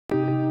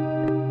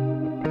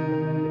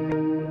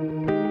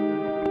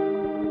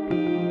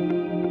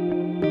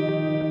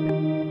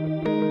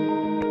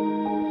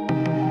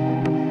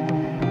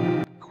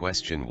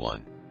Question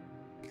 1.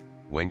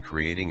 When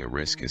creating a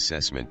risk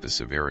assessment, the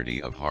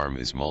severity of harm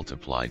is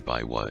multiplied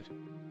by what?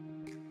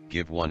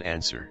 Give one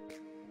answer.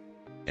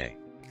 A.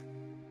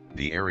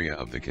 The area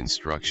of the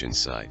construction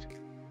site.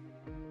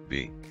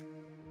 B.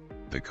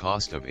 The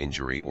cost of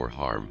injury or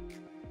harm.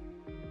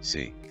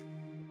 C.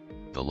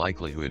 The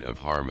likelihood of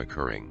harm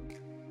occurring.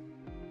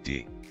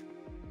 D.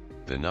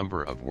 The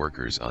number of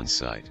workers on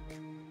site.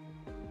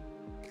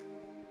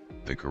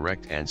 The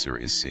correct answer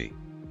is C.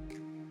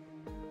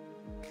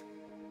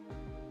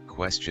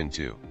 Question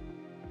 2.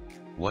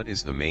 What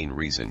is the main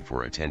reason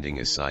for attending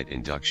a site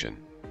induction?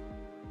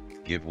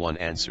 Give one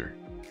answer.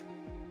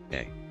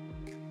 A.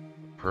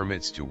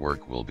 Permits to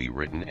work will be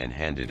written and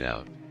handed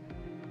out.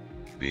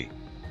 B.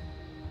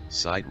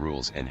 Site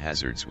rules and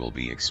hazards will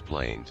be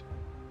explained.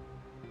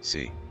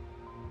 C.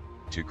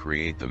 To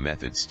create the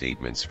method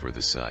statements for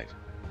the site.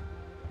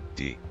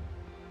 D.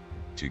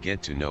 To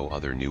get to know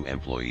other new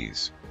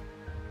employees.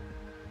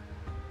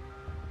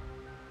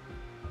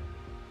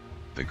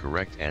 The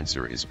correct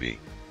answer is B.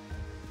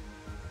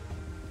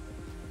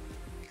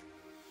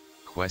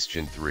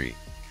 Question 3.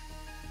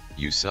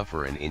 You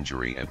suffer an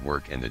injury at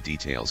work and the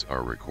details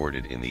are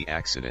recorded in the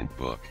accident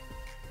book.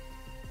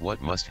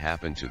 What must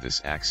happen to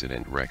this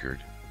accident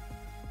record?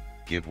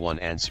 Give one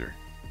answer.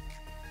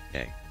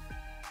 A.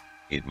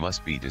 It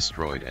must be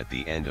destroyed at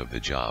the end of the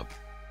job,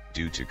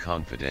 due to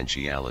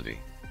confidentiality.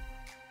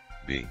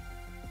 B.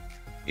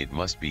 It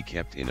must be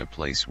kept in a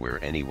place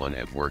where anyone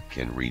at work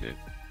can read it.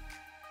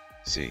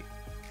 C.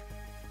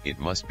 It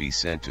must be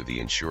sent to the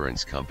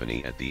insurance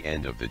company at the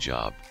end of the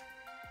job.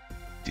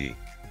 D.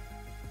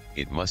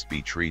 It must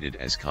be treated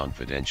as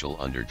confidential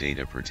under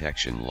data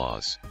protection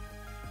laws.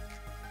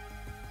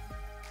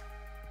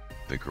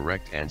 The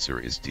correct answer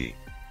is D.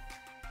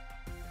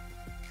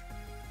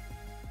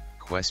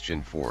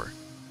 Question 4.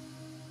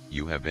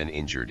 You have been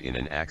injured in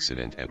an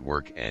accident at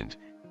work and,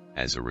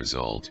 as a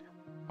result,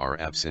 are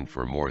absent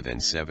for more than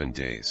 7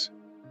 days.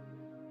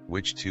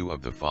 Which two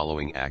of the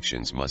following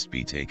actions must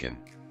be taken?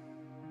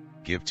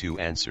 Give two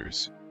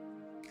answers.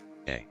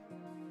 A.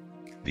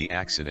 The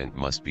accident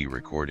must be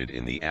recorded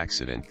in the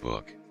accident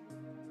book.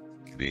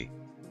 B.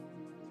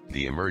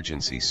 The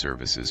emergency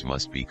services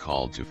must be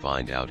called to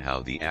find out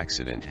how the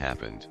accident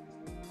happened.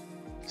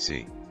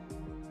 C.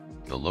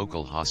 The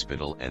local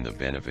hospital and the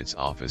benefits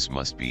office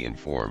must be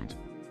informed.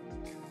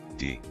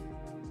 D.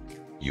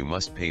 You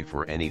must pay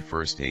for any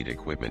first aid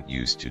equipment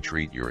used to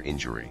treat your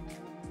injury.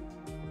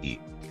 E.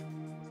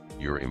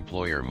 Your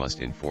employer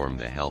must inform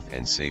the Health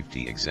and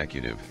Safety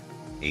Executive,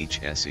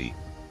 HSE.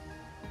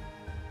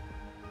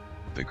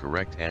 The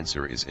correct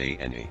answer is A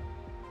and E.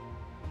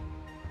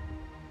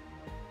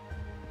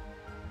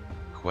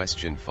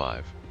 Question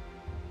 5.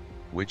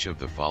 Which of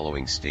the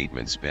following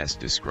statements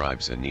best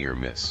describes a near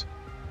miss?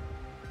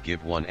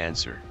 Give one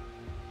answer.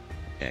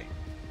 A.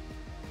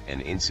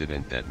 An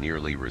incident that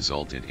nearly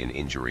resulted in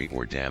injury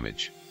or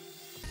damage.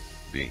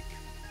 B.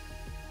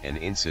 An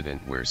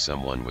incident where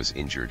someone was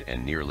injured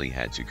and nearly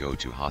had to go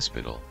to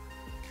hospital.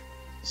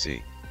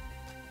 C.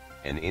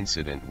 An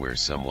incident where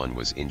someone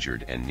was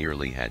injured and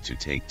nearly had to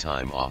take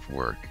time off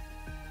work.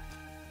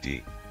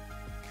 D.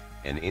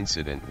 An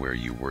incident where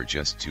you were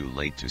just too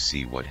late to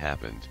see what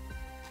happened.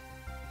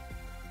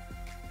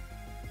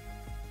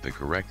 The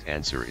correct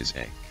answer is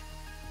A.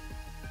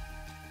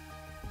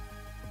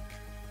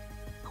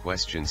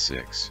 Question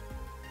 6.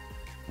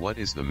 What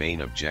is the main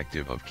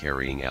objective of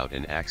carrying out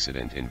an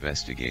accident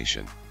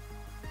investigation?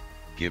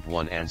 Give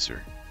one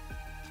answer.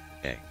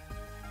 A.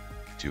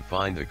 To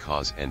find the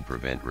cause and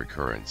prevent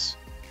recurrence.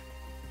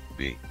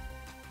 B.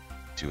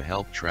 To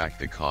help track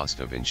the cost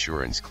of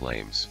insurance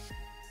claims.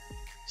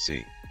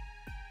 C.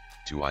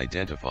 To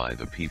identify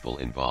the people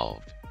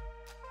involved.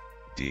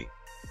 D.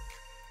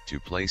 To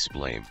place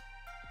blame.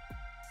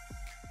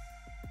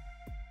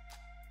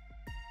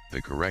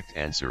 The correct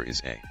answer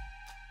is A.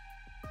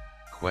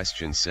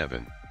 Question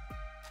 7.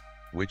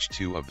 Which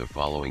two of the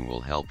following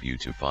will help you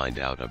to find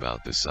out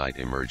about the site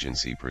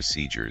emergency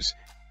procedures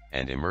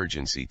and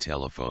emergency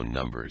telephone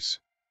numbers?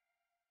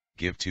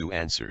 Give two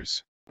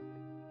answers.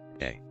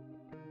 A.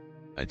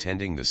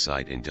 Attending the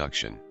site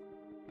induction.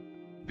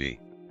 B.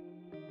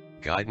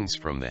 Guidance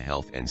from the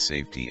Health and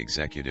Safety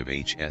Executive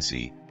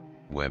HSE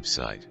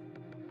website.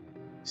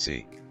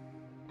 C.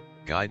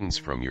 Guidance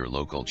from your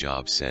local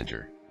job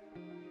center.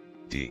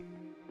 D.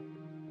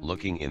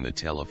 Looking in the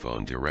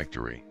telephone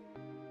directory.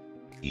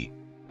 E.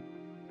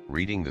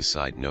 Reading the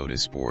site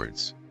notice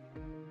boards.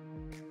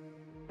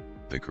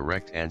 The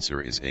correct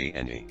answer is A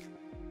and E.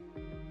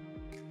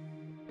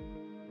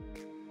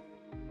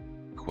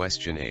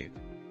 Question 8.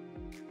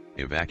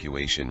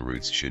 Evacuation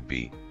routes should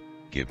be,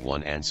 give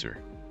one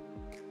answer.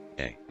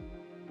 A.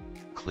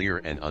 Clear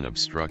and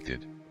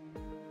unobstructed.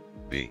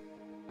 B.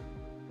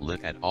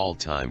 Lit at all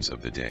times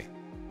of the day.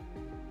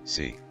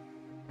 C.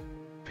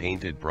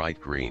 Painted bright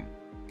green.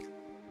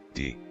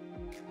 D.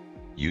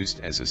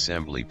 Used as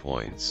assembly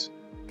points.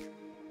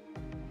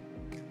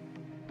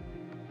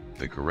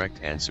 The correct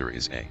answer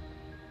is A.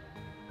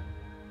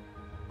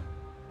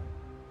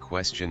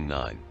 Question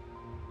 9.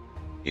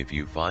 If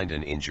you find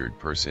an injured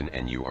person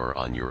and you are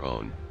on your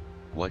own,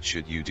 what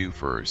should you do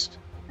first?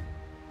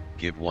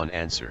 Give one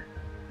answer.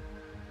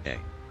 A.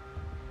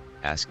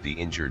 Ask the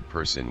injured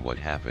person what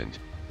happened,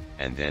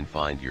 and then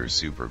find your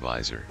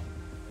supervisor.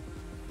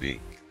 B.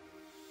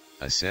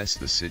 Assess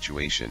the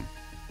situation,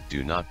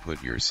 do not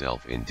put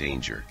yourself in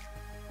danger.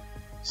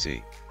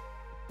 C.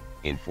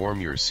 Inform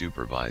your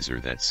supervisor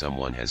that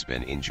someone has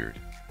been injured.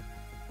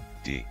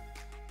 D.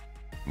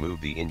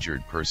 Move the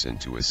injured person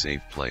to a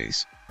safe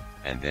place,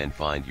 and then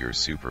find your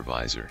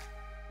supervisor.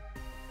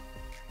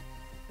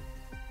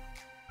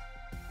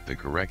 The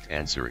correct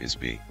answer is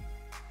B.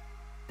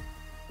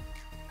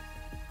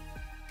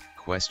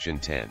 Question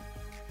 10.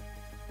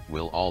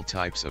 Will all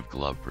types of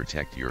glove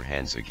protect your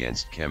hands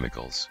against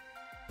chemicals?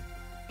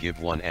 Give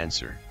one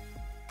answer.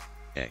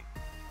 A.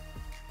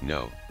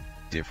 No,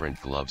 different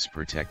gloves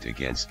protect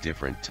against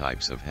different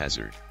types of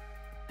hazard.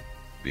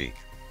 B.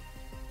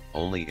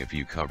 Only if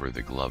you cover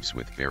the gloves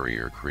with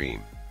barrier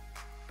cream.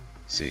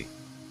 C.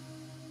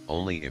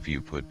 Only if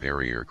you put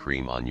barrier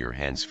cream on your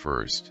hands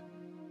first.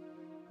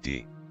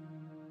 D.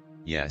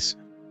 Yes,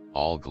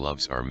 all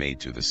gloves are made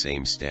to the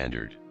same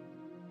standard.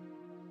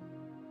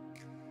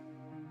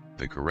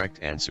 The correct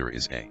answer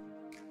is A.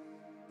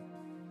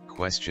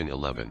 Question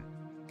 11.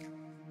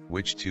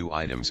 Which two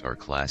items are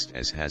classed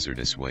as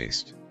hazardous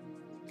waste?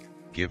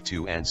 Give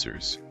two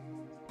answers.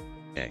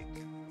 A.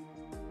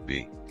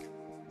 B.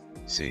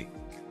 C.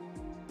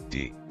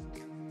 D.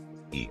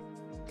 E.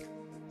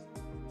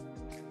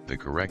 The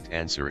correct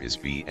answer is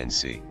B and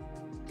C.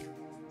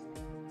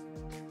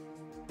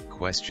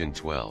 Question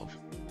 12.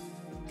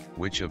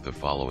 Which of the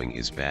following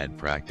is bad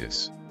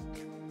practice?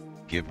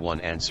 Give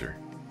one answer.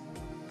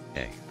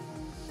 A.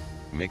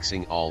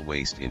 Mixing all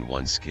waste in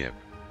one skip.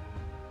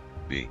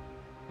 B.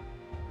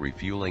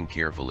 Refueling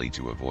carefully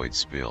to avoid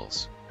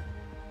spills.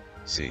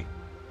 C.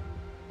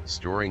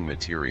 Storing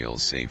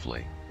materials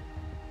safely.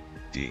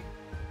 D.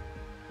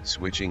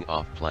 Switching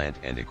off plant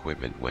and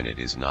equipment when it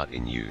is not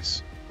in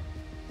use.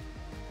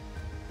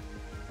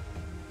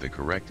 The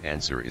correct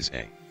answer is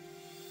A.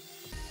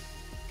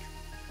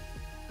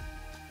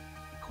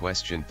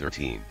 Question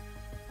 13.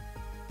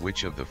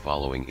 Which of the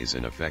following is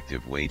an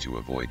effective way to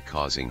avoid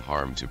causing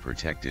harm to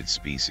protected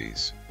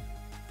species?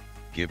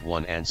 Give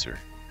one answer.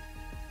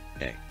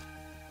 A.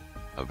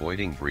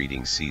 Avoiding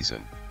breeding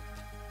season.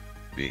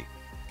 B.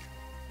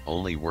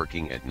 Only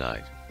working at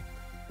night.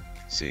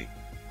 C.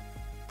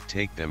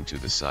 Take them to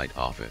the site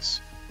office.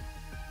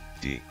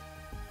 D.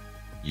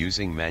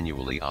 Using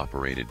manually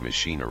operated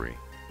machinery.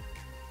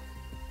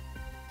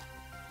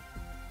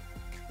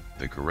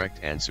 The correct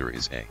answer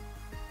is A.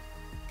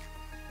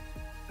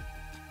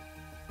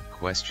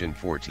 Question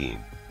 14.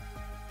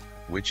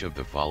 Which of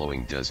the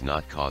following does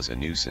not cause a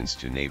nuisance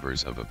to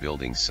neighbors of a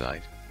building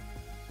site?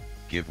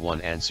 Give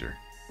one answer.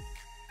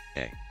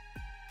 A.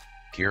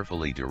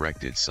 Carefully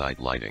directed site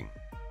lighting.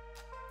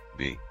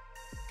 B.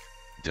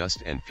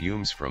 Dust and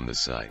fumes from the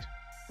site.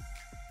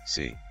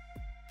 C.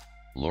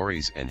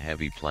 Lorries and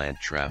heavy plant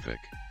traffic.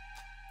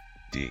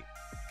 D.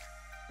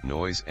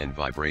 Noise and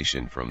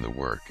vibration from the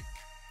work.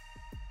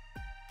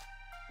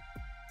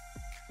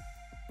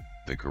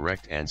 The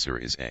correct answer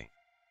is A.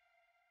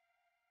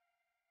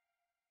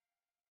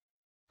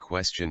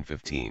 Question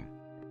 15.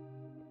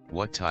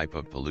 What type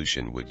of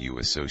pollution would you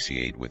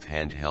associate with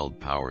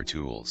handheld power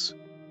tools?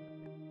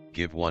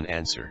 Give one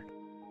answer.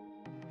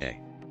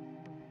 A.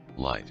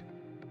 Light.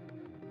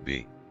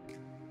 B.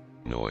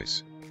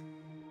 Noise.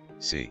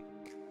 C.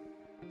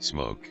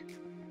 Smoke.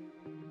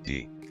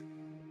 D.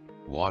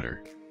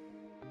 Water.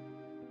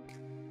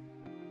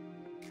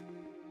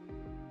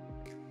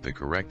 The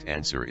correct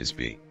answer is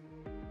B.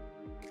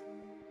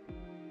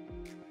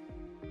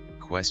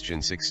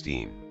 Question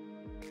 16.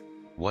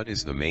 What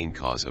is the main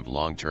cause of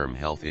long-term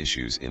health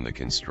issues in the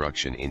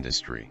construction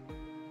industry?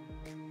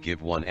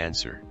 Give one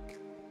answer.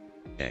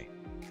 A.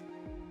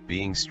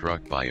 Being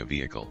struck by a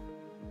vehicle.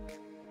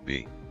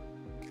 B.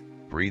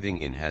 Breathing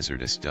in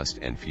hazardous dust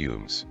and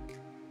fumes.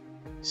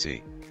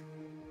 C.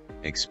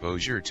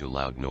 Exposure to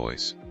loud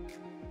noise.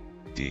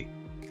 D.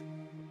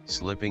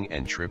 Slipping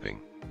and tripping.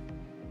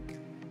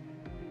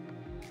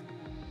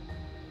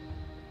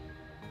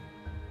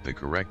 The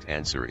correct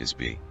answer is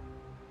B.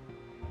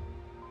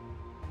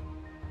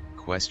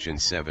 Question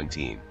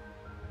 17.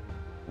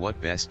 What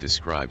best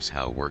describes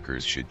how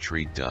workers should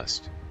treat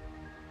dust?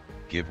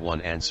 Give one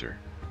answer.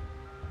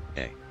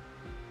 A.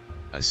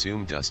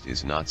 Assume dust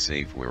is not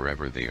safe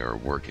wherever they are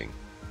working.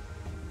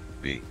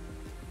 B.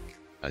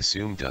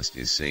 Assume dust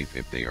is safe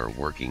if they are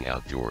working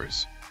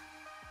outdoors.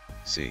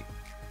 C.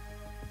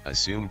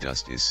 Assume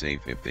dust is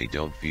safe if they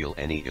don't feel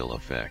any ill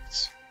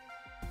effects.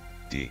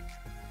 D.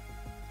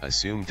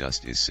 Assume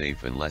dust is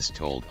safe unless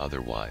told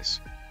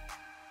otherwise.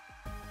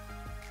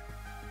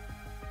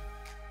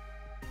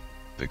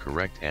 The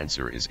correct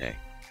answer is A.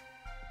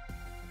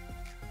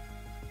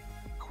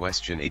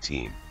 Question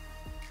 18.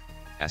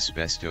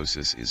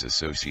 Asbestosis is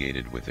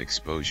associated with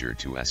exposure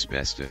to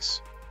asbestos.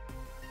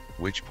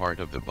 Which part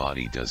of the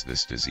body does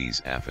this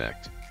disease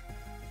affect?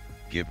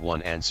 Give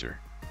one answer.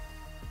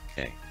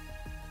 A.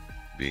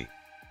 B.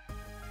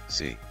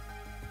 C,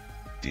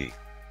 D.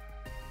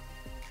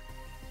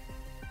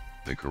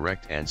 The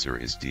correct answer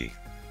is D.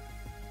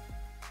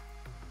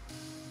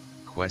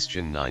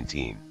 Question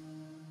 19.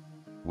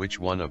 Which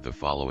one of the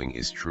following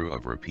is true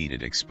of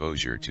repeated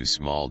exposure to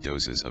small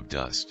doses of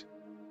dust?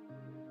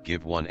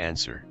 Give one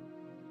answer.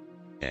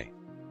 A.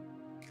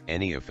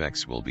 Any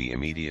effects will be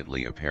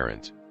immediately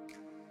apparent.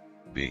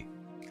 B.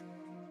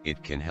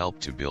 It can help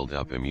to build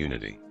up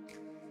immunity.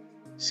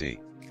 C.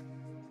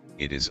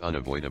 It is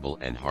unavoidable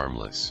and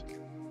harmless.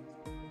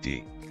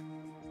 D.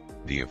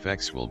 The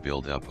effects will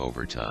build up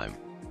over time.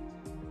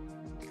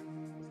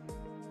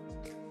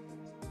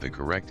 The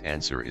correct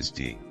answer is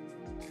D.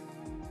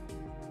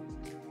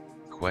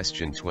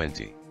 Question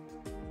 20.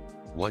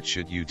 What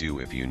should you do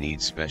if you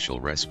need special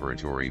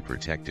respiratory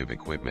protective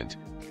equipment,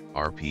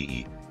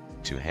 RPE,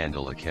 to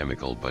handle a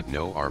chemical but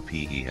no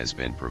RPE has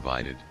been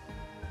provided?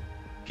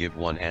 Give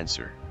one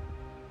answer.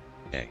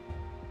 A.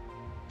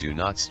 Do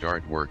not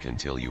start work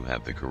until you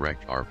have the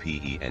correct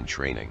RPE and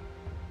training.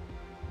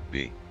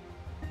 B.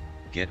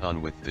 Get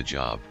on with the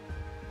job,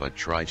 but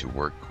try to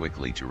work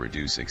quickly to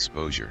reduce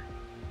exposure.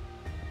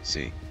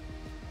 C.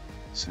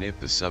 Sniff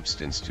the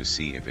substance to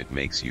see if it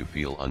makes you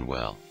feel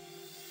unwell.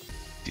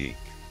 D.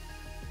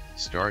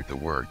 Start the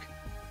work,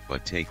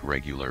 but take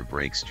regular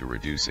breaks to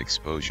reduce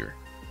exposure.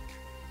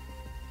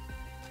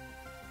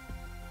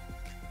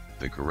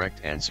 The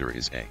correct answer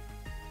is A.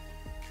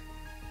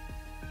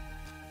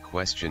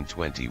 Question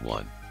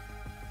 21.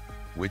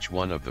 Which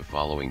one of the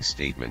following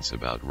statements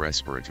about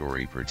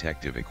respiratory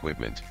protective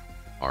equipment,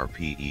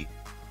 RPE,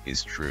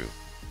 is true?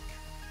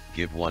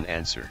 Give one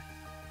answer.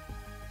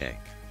 A.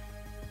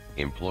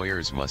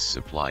 Employers must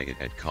supply it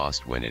at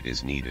cost when it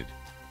is needed.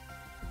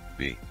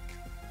 B.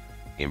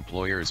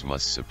 Employers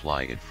must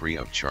supply it free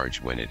of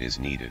charge when it is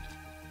needed.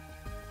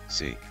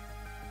 C.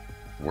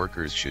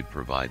 Workers should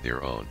provide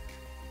their own.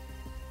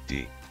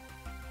 D.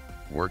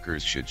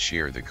 Workers should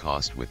share the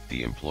cost with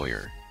the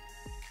employer.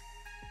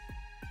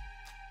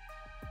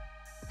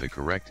 The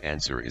correct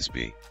answer is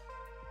B.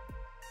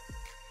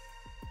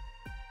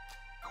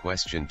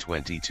 Question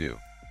 22.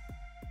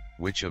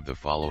 Which of the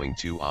following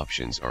two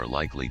options are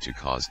likely to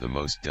cause the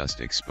most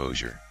dust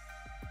exposure?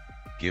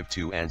 Give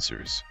two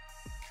answers.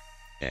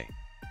 A.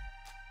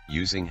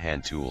 Using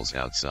hand tools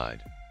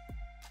outside.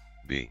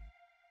 B.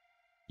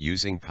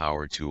 Using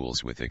power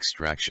tools with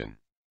extraction.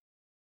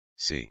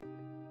 C.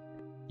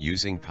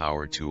 Using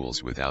power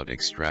tools without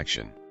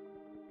extraction.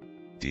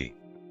 D.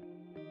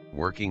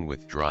 Working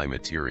with dry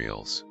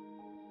materials.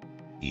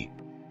 E.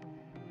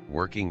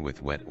 Working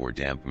with wet or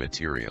damp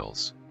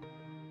materials.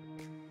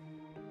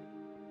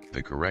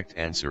 The correct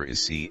answer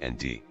is C and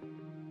D.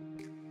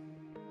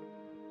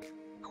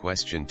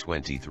 Question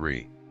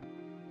 23.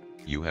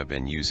 You have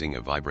been using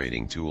a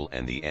vibrating tool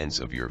and the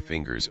ends of your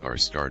fingers are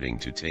starting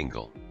to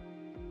tingle.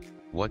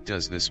 What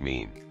does this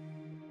mean?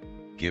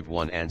 Give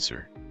one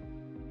answer.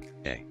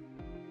 A.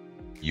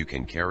 You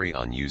can carry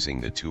on using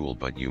the tool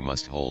but you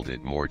must hold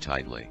it more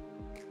tightly.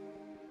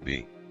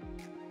 B.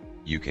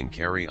 You can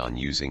carry on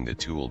using the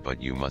tool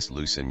but you must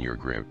loosen your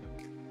grip.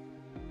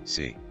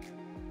 C.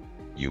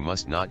 You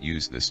must not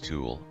use this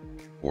tool,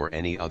 or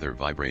any other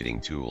vibrating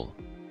tool,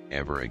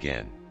 ever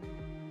again.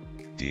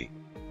 D.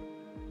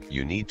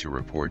 You need to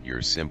report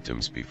your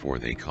symptoms before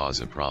they cause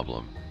a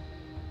problem.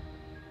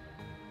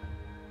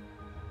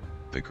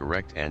 The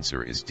correct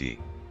answer is D.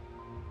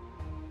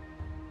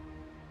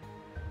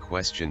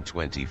 Question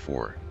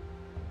 24.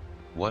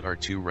 What are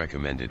two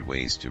recommended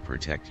ways to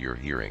protect your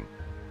hearing?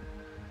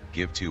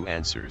 Give two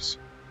answers.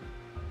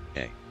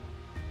 A.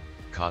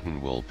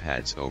 Cotton wool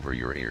pads over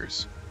your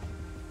ears.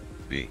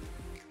 B.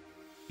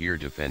 Ear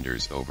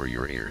defenders over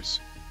your ears.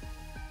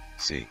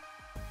 C.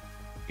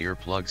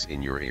 Earplugs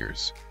in your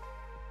ears.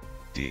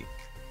 D.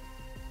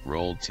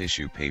 Rolled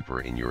tissue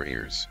paper in your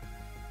ears.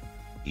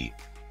 E.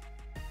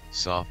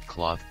 Soft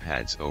cloth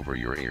pads over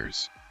your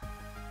ears.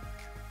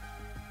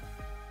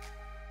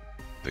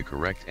 The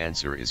correct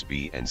answer is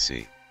B and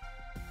C.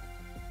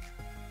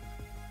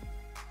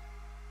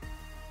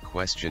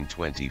 Question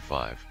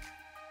 25.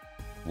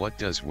 What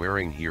does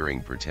wearing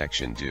hearing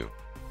protection do?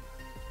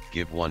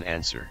 Give one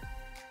answer.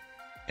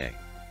 A.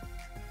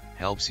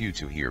 Helps you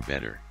to hear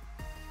better.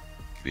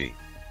 B.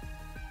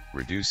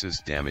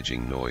 Reduces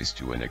damaging noise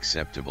to an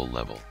acceptable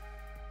level.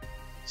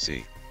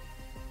 C.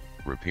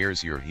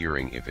 Repairs your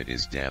hearing if it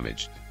is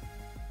damaged.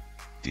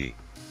 D.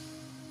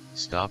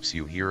 Stops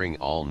you hearing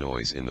all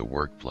noise in the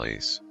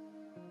workplace.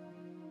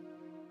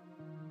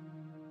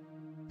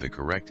 The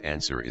correct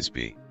answer is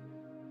B.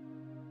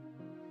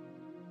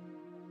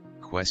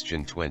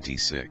 Question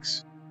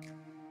 26.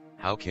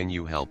 How can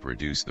you help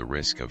reduce the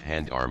risk of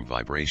hand-arm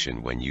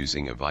vibration when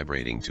using a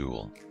vibrating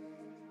tool?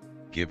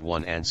 Give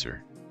one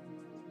answer.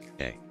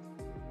 A.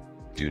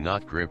 Do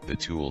not grip the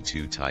tool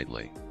too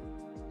tightly.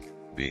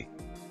 B.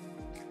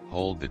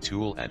 Hold the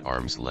tool at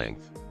arm's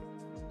length.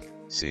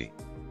 C.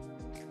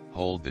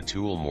 Hold the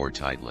tool more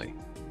tightly.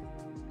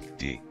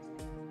 D.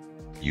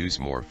 Use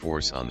more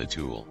force on the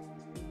tool.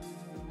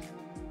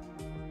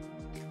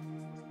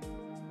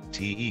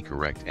 The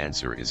correct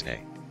answer is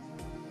A.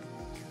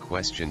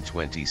 Question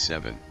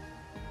 27.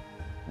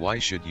 Why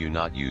should you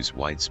not use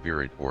white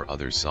spirit or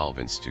other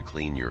solvents to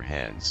clean your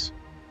hands?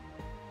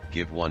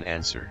 Give one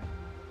answer.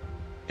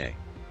 A.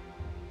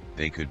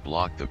 They could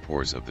block the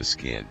pores of the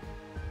skin.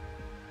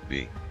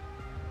 B.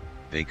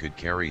 They could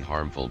carry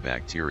harmful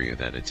bacteria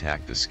that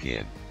attack the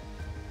skin.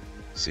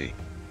 C.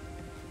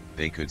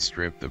 They could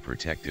strip the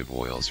protective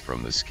oils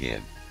from the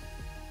skin.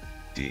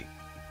 D.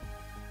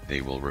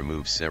 They will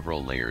remove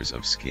several layers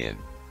of skin.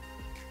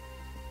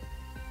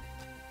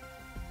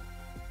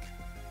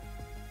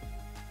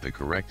 The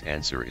correct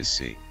answer is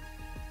C.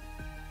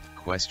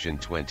 Question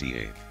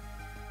 28.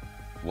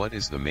 What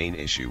is the main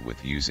issue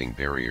with using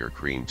barrier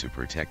cream to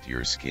protect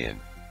your skin?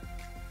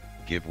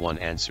 Give one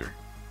answer.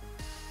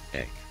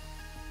 A.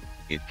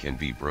 It can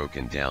be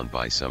broken down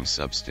by some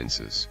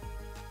substances.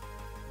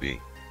 B.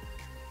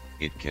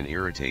 It can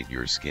irritate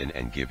your skin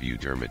and give you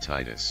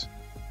dermatitis.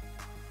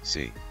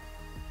 C.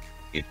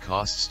 It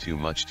costs too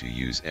much to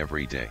use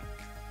every day.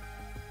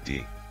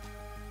 D.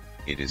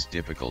 It is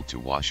difficult to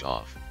wash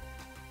off.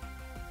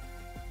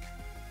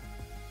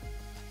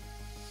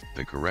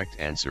 The correct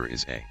answer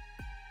is A.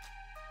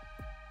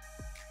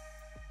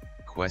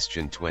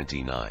 Question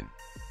 29.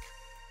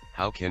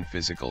 How can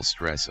physical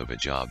stress of a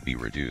job be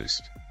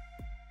reduced?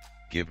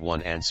 Give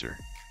one answer.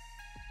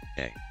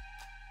 A.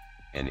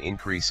 An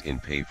increase in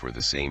pay for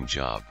the same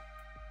job.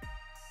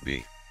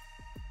 B.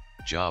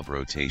 Job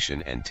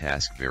rotation and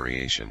task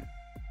variation.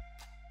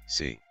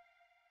 C.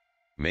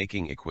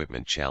 Making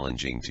equipment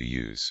challenging to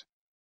use.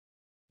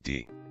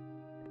 D.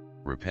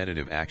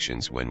 Repetitive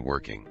actions when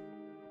working.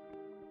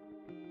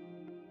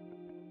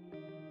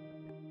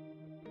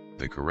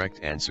 The correct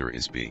answer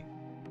is B.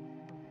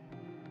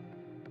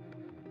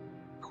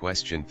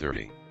 Question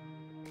 30.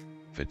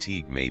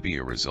 Fatigue may be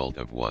a result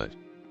of what?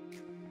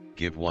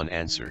 Give one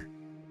answer.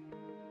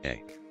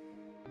 A.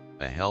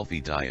 A healthy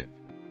diet.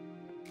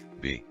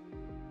 B.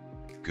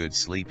 Good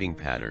sleeping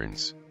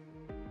patterns.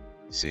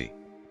 C.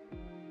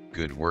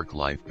 Good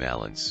work-life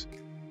balance.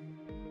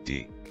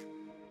 D.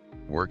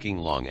 Working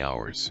long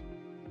hours.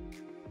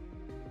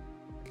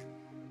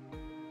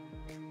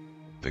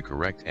 The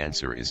correct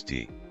answer is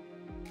D.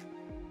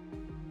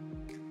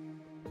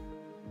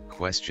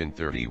 Question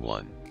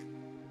 31.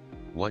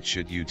 What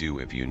should you do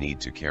if you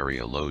need to carry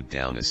a load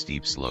down a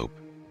steep slope?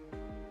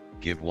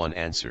 Give one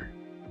answer.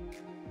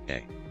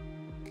 A.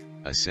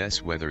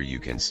 Assess whether you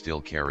can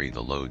still carry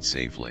the load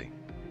safely.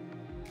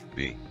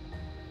 B.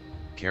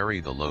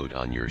 Carry the load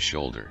on your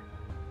shoulder.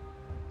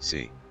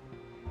 C.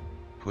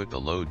 Put the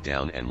load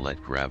down and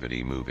let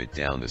gravity move it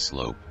down the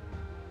slope.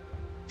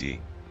 D.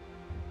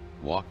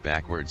 Walk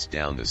backwards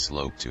down the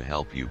slope to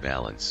help you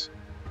balance.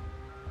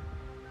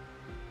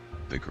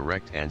 The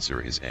correct answer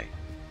is A.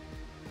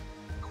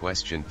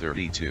 Question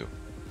 32.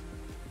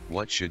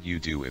 What should you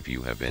do if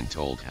you have been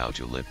told how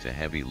to lift a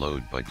heavy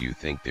load but you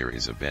think there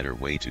is a better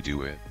way to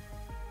do it?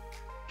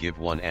 Give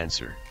one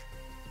answer.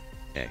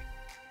 A.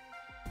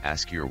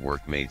 Ask your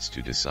workmates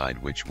to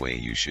decide which way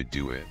you should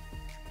do it.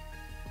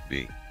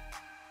 B.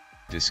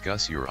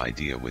 Discuss your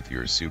idea with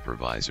your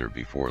supervisor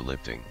before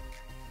lifting.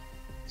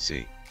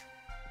 C.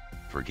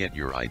 Forget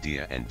your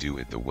idea and do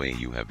it the way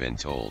you have been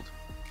told.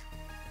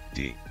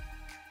 D.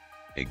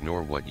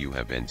 Ignore what you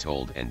have been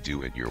told and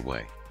do it your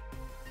way.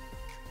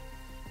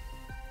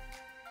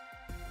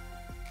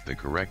 The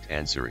correct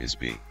answer is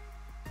B.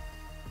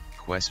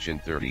 Question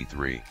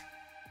 33.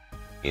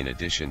 In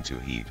addition to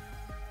heat,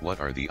 what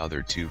are the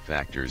other two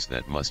factors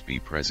that must be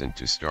present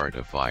to start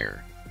a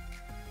fire?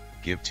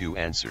 Give two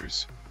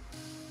answers.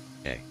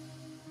 A.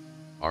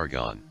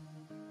 Argon.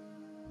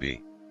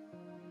 B.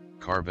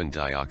 Carbon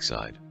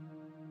dioxide.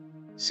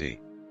 C.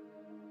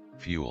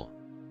 Fuel.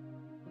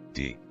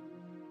 D.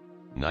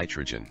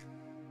 Nitrogen.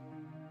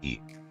 E.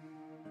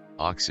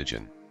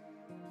 Oxygen.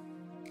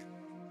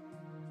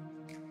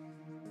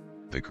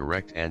 The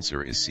correct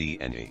answer is C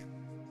and E.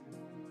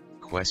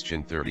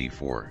 Question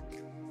 34.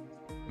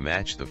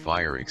 Match the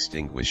fire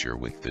extinguisher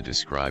with the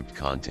described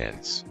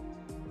contents.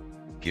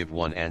 Give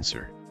one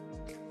answer.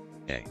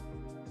 A.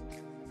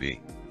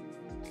 B.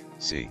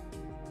 C.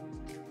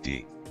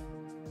 D.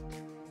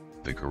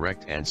 The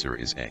correct answer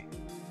is A.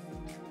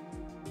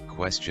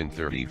 Question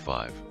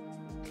 35.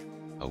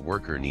 A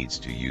worker needs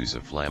to use a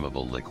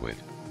flammable liquid.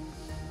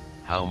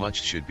 How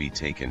much should be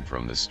taken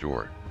from the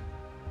store?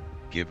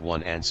 Give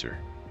one answer.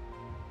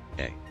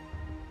 A.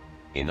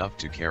 Enough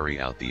to carry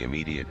out the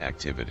immediate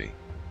activity.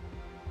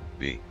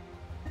 B.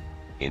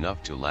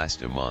 Enough to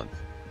last a month,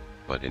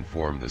 but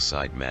inform the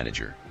site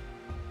manager.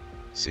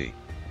 C.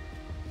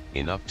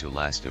 Enough to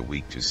last a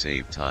week to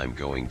save time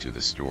going to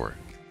the store.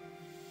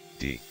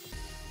 D.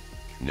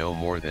 No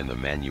more than the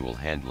manual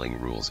handling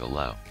rules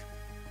allow.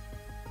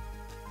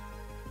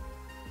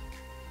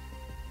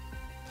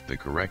 The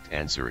correct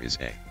answer is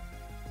A.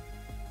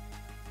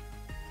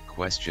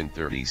 Question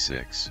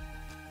 36.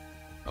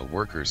 A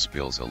worker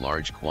spills a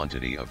large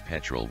quantity of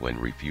petrol when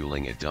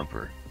refueling a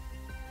dumper.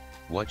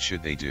 What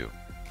should they do?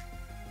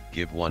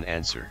 Give one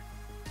answer.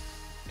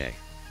 A.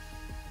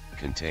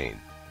 Contain.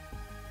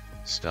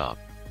 Stop.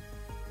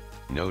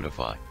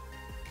 Notify.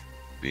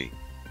 B.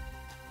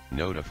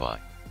 Notify.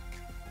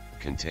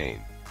 Contain.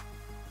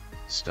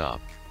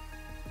 Stop.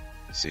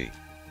 C.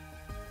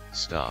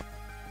 Stop.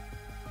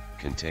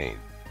 Contain.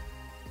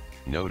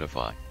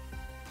 Notify.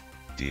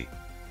 D.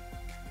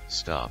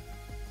 Stop.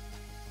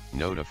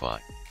 Notify.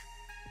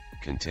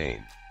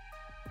 Contain.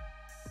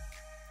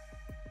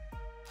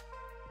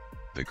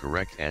 The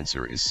correct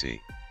answer is C.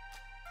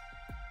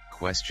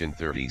 Question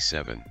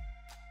 37.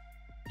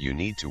 You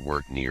need to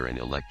work near an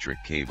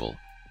electric cable,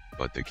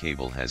 but the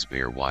cable has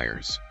bare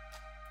wires.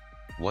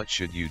 What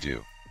should you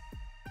do?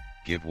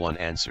 Give one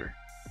answer.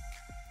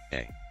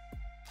 A.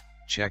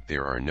 Check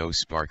there are no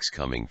sparks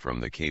coming from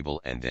the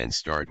cable and then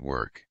start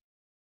work.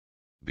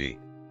 B.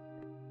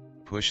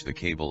 Push the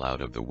cable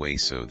out of the way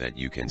so that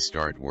you can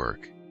start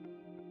work.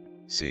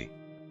 C.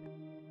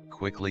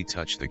 Quickly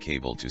touch the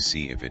cable to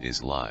see if it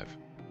is live.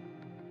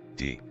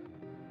 D.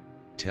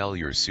 Tell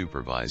your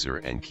supervisor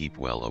and keep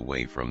well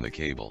away from the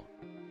cable.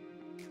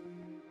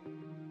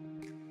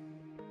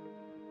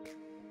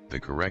 The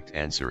correct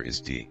answer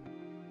is D.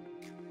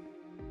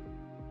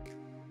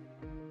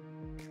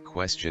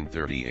 Question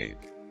 38.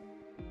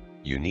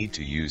 You need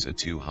to use a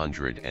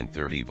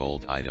 230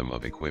 volt item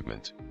of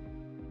equipment.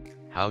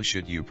 How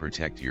should you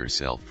protect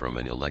yourself from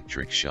an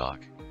electric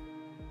shock?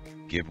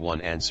 Give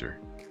one answer.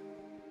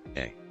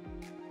 A.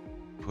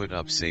 Put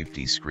up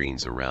safety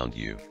screens around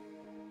you.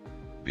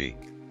 B.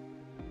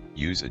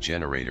 Use a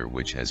generator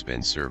which has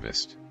been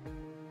serviced.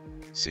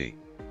 C.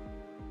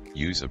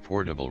 Use a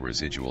portable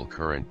residual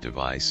current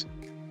device,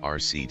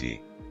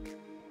 RCD.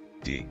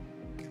 D.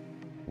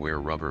 Wear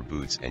rubber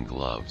boots and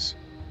gloves.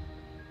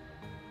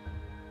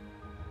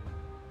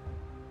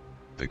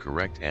 The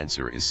correct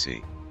answer is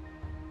C.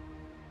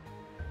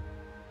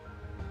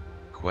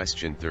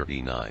 Question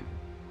 39.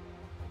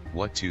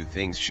 What two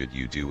things should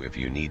you do if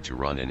you need to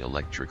run an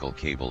electrical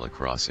cable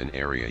across an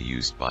area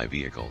used by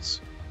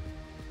vehicles?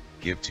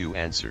 Give two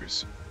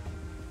answers.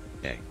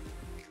 A.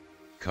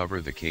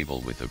 Cover the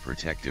cable with a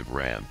protective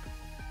ramp.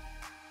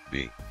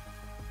 B.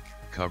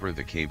 Cover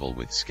the cable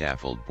with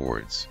scaffold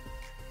boards.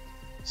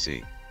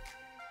 C.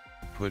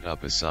 Put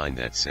up a sign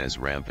that says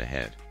ramp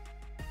ahead.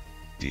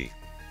 D.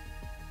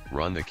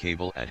 Run the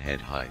cable at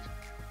head height.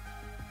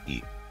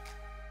 E.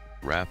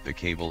 Wrap the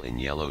cable in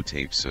yellow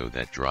tape so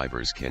that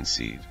drivers can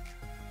see it.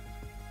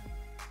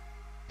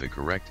 The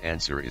correct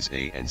answer is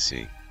A and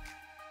C.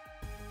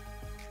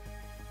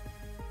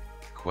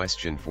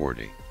 Question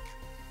 40.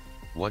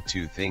 What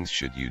two things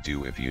should you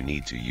do if you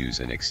need to use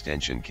an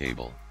extension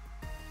cable?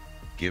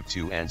 Give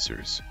two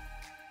answers.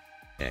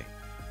 A.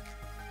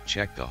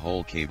 Check the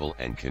whole cable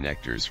and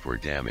connectors for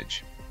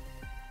damage.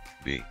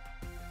 B.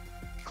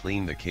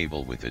 Clean the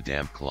cable with a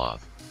damp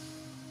cloth.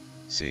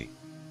 C.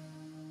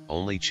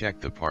 Only check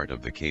the part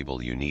of the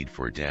cable you need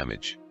for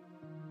damage.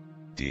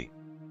 D.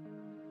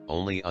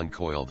 Only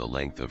uncoil the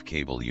length of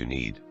cable you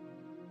need.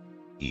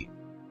 E.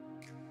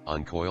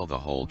 Uncoil the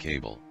whole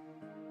cable.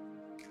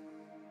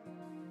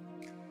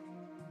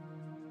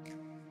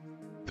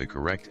 The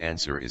correct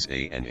answer is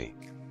A and E.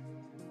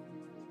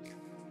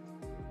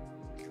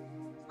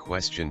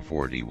 Question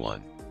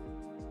 41.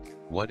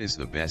 What is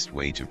the best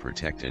way to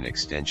protect an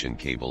extension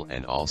cable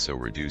and also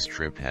reduce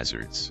trip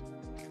hazards?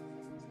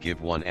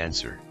 Give one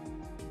answer.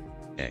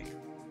 A.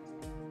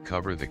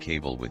 Cover the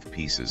cable with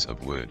pieces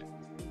of wood.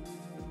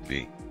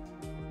 B.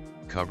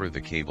 Cover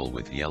the cable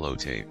with yellow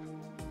tape.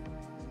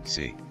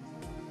 C.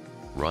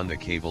 Run the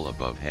cable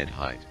above head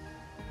height.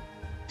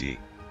 D.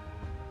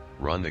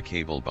 Run the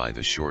cable by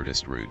the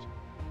shortest route.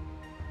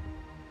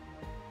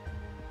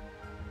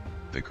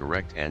 The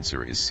correct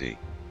answer is C.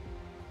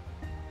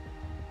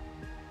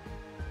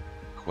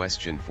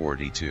 Question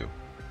 42.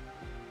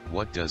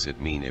 What does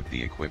it mean if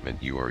the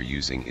equipment you are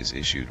using is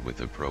issued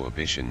with a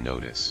prohibition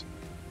notice?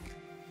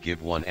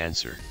 Give one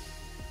answer.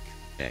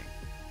 A.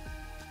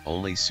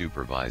 Only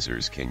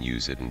supervisors can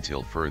use it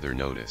until further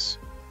notice.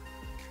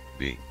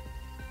 B.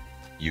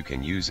 You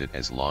can use it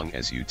as long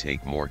as you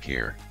take more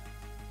care.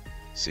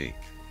 C.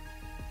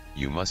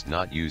 You must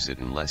not use it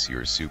unless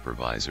your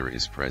supervisor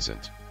is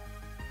present.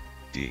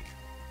 D.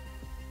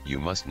 You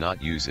must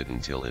not use it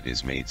until it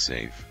is made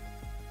safe.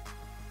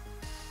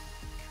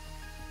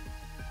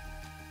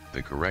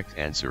 The correct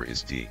answer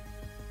is D.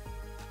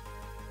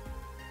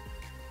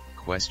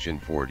 Question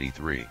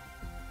 43.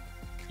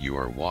 You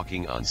are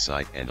walking on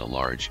site and a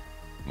large,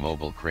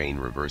 mobile crane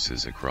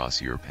reverses across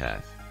your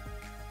path.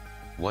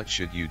 What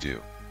should you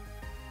do?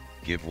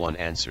 Give one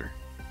answer.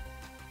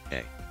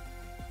 A.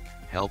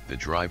 Help the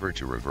driver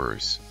to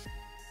reverse.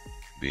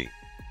 B.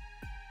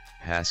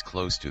 Pass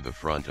close to the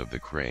front of the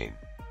crane.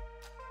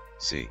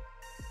 C.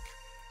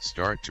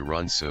 Start to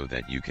run so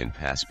that you can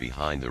pass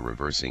behind the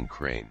reversing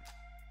crane.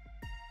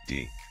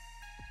 D.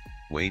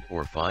 Wait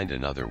or find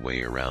another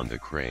way around the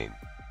crane.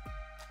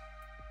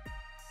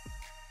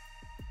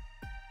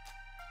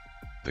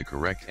 The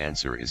correct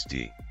answer is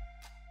D.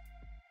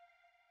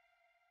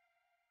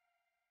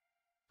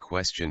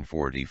 Question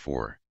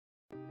 44.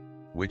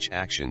 Which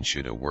action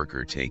should a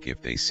worker take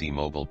if they see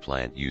mobile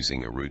plant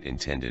using a route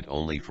intended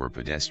only for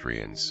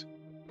pedestrians?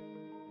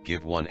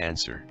 Give one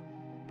answer.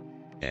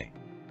 A.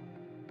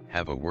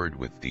 Have a word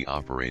with the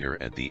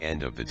operator at the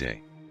end of the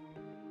day.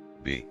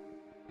 B.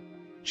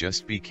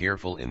 Just be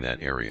careful in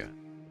that area.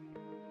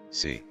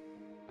 C.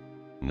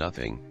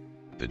 Nothing,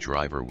 the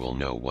driver will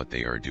know what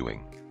they are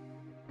doing.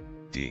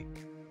 D.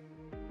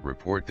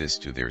 Report this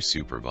to their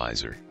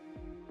supervisor.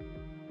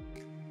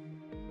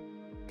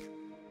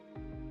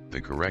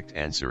 The correct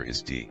answer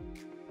is D.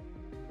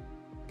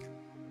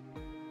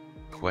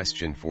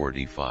 Question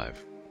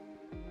 45.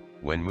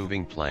 When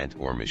moving plant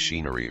or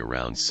machinery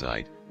around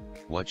site,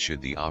 what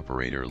should the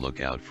operator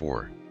look out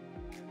for?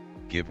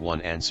 Give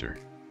one answer.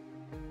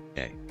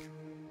 A.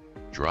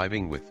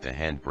 Driving with the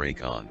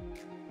handbrake on.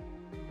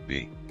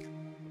 B.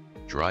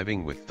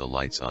 Driving with the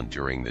lights on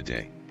during the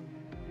day.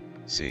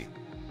 C.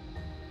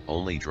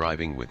 Only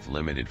driving with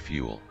limited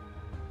fuel.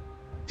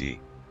 D.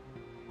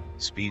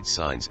 Speed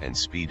signs and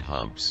speed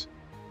humps.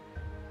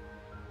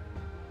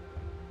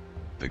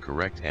 The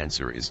correct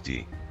answer is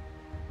D.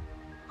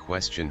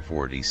 Question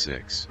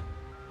 46.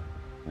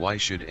 Why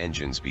should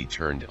engines be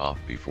turned off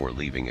before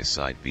leaving a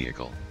site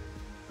vehicle?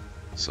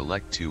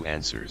 Select two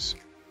answers.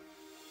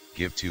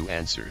 Give two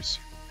answers.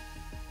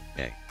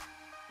 A.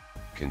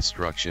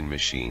 Construction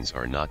machines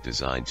are not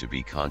designed to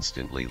be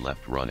constantly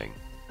left running.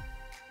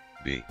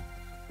 B.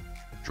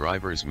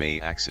 Drivers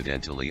may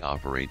accidentally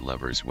operate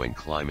levers when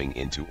climbing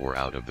into or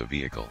out of the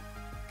vehicle.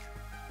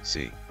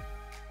 C.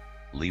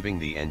 Leaving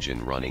the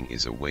engine running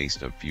is a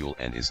waste of fuel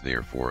and is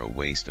therefore a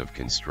waste of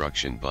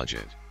construction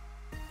budget.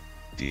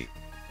 D.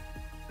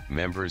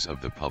 Members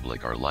of the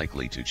public are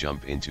likely to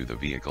jump into the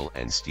vehicle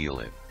and steal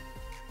it.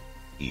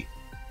 E.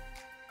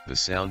 The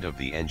sound of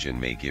the engine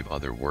may give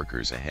other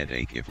workers a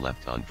headache if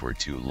left on for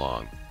too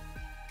long.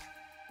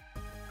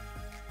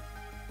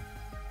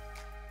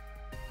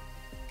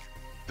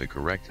 The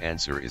correct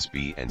answer is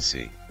B and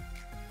C.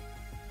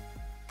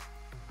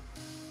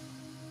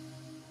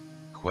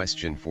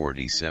 Question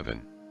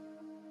 47.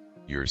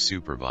 Your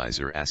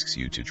supervisor asks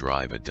you to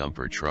drive a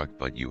dumper truck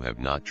but you have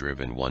not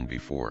driven one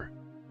before.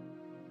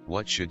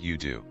 What should you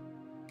do?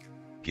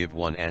 Give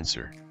one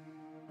answer.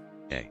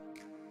 A.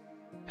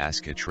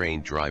 Ask a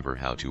trained driver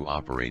how to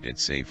operate it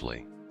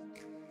safely.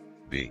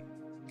 B.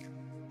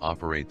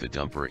 Operate the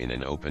dumper in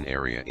an open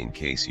area in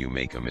case you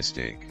make a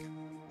mistake.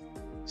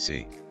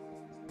 C.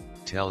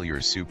 Tell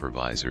your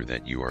supervisor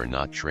that you are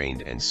not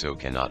trained and so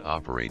cannot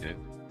operate it.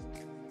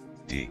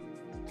 D.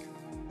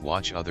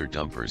 Watch other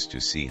dumpers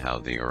to see how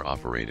they are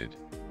operated.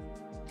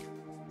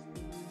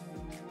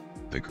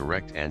 The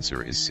correct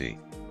answer is C.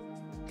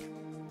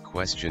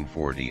 Question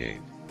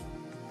 48.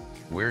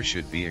 Where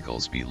should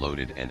vehicles be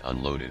loaded and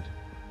unloaded?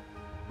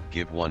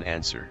 Give one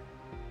answer.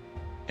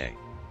 A.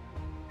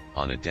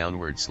 On a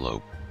downward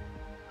slope.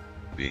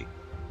 B.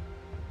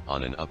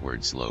 On an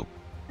upward slope.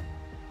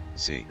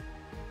 C.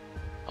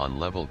 On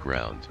level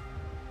ground.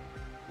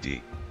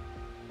 D.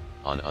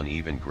 On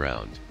uneven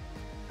ground.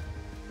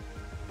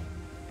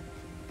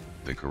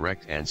 The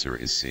correct answer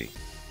is C.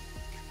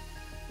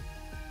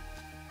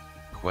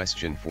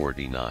 Question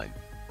 49.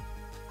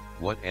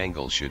 What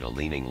angle should a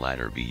leaning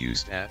ladder be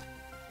used at?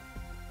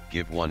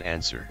 Give one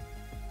answer.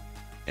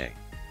 A.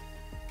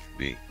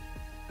 B.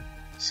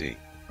 C.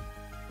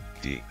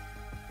 D.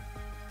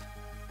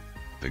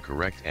 The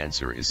correct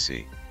answer is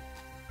C.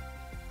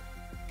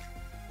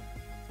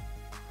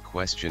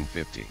 Question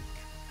 50.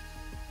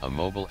 A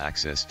mobile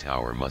access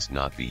tower must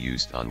not be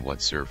used on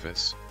what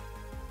surface?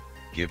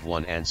 Give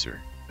one answer.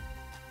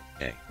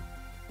 A.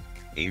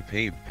 A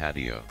paved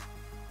patio.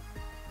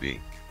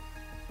 B.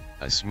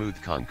 A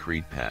smooth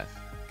concrete path.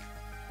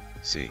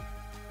 C.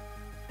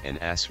 An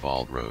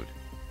asphalt road.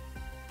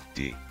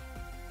 D.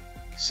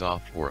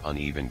 Soft or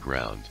uneven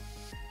ground.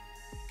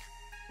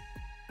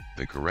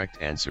 The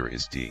correct answer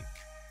is D.